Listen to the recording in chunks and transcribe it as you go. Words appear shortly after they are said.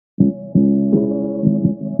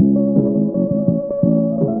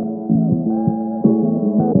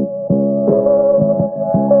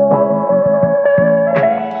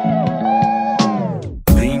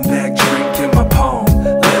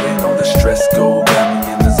go, got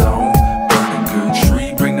me in the zone. Burning good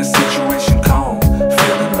tree, bring the situation calm.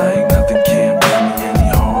 Feeling like nothing can bring me any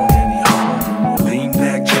harm, any harm. Lean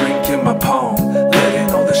back, drink in my palm,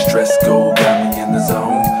 letting all the stress go, got me in the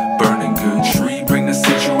zone. Burning good tree, bring the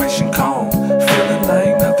situation calm. Feeling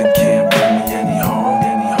like nothing can bring me any harm,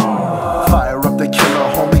 any harm. Fire up the killer,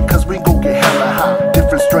 homie, cause we gon' get hella hot.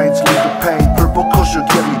 Different strains leave the pain, purple cushion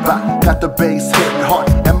get me by. Got the bass hitting hard,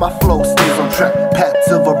 and my flow stays on track. Pat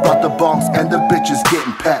Silver brought the bongs, and the bitches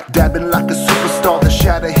getting packed. Dabbing like a superstar, the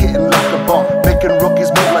shatter hitting like a ball. Making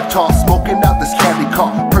rookies move like tall, smoking out this candy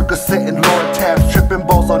car. Percocet and Lord tabs, tripping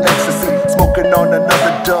balls on ecstasy. Smoking on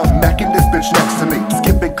another dub, macking this bitch next to me.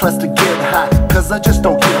 Skipping class to get high, cause I just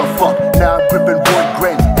don't give a fuck. Now I'm gripping wood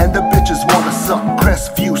grain, and the bitches wanna suck.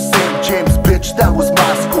 Crestview, St. James, bitch, that was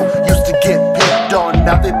my school. Used to get picked on,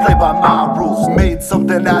 now they play by my rules. Made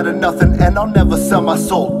something out of nothing, and I'll never sell my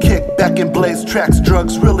soul. Kick back and blaze tracks,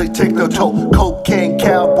 drugs really take their toll. Cocaine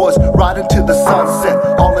cowboys, riding to the sunset.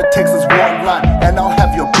 All it takes is one line, and I'll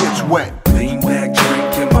have your bitch wet. Lean back,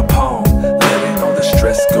 drink in my palm, letting all the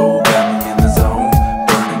stress go, got me in the zone.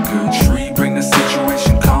 Burning good tree, bring the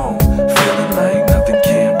situation calm. Feeling like nothing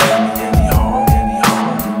can bring me any harm, any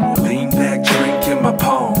harm. Lean back, drink in my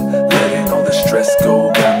palm, letting all the stress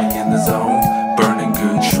go, got me in the zone. Burning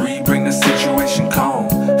good tree, bring the situation calm.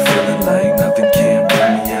 Feeling like nothing can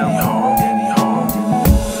bring me any harm, any harm.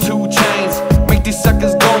 2 chains, make these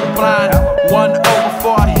suckers go blind. 1-0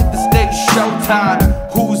 before I hit the stage, showtime.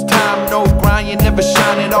 Whose time, no grind, you never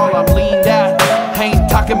shine at all. I'm leaned out, ain't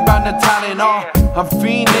talking about the Tylenol. I'm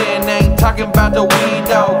fiending, ain't talking about the weed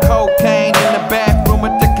though. Cocaine in the bathroom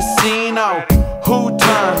at the casino. Who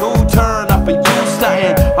turn up and you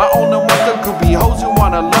stuntin'? I own them with the groupie hoes who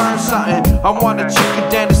wanna learn something. I want a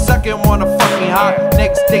chicken dandy suckin', wanna fuck me hot.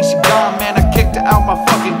 Next day she gone, man, I kicked her out my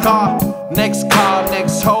fucking car. Next car,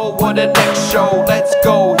 next hoe, what the next show? Let's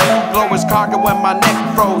go, you blow his cargo when my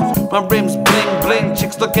neck froze. My rims bling bling,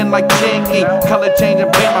 chicks looking like Chingy. Color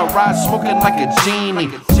changing, pay my ride, smoking like a genie.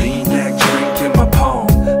 Lean back, drink in my palm,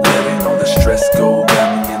 letting all the stress go,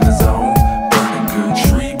 got me in the zone. Burning good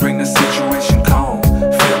tree, bring the situation calm.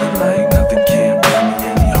 Feeling like nothing can bring me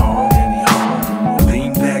any harm, any harm.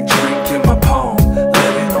 Lean back, drink in my palm,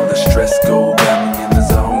 letting all the stress go, got me in the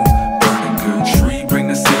zone. Burning good tree, bring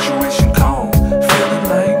the situation calm. Feeling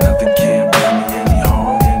like nothing can bring me any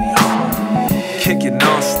harm, any harm. Kick it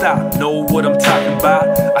non-stop, know what I'm talking about.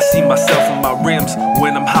 I see myself on my rims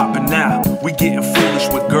when I'm hopping out. We getting foolish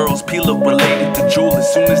with girls, Pila related to jewelers.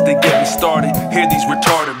 Soon as they get me started, hear these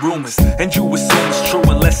retarded rumors. And you assume it's true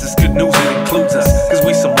unless it's good news, it includes us. Cause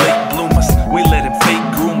we some late bloomers, we let him fake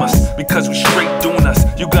groom us. Because we straight doing us.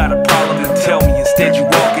 You got a problem, then tell me. Instead you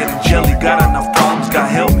all getting jelly. Got enough problems, God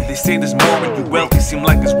help me. They say there's more when you wealthy, seem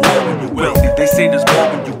like there's war when you wealthy. They say there's more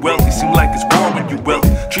when you wealthy, seem like it's war when you wealthy.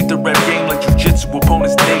 Treat the rap game like jiu-jitsu,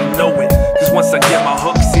 opponents, they know it. Cause once I get my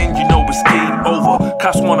hooks in, you know it's game over.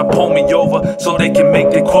 Cops wanna pull me over so they can make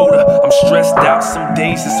their quota. I'm stressed out, some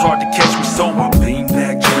days it's hard to catch me sober.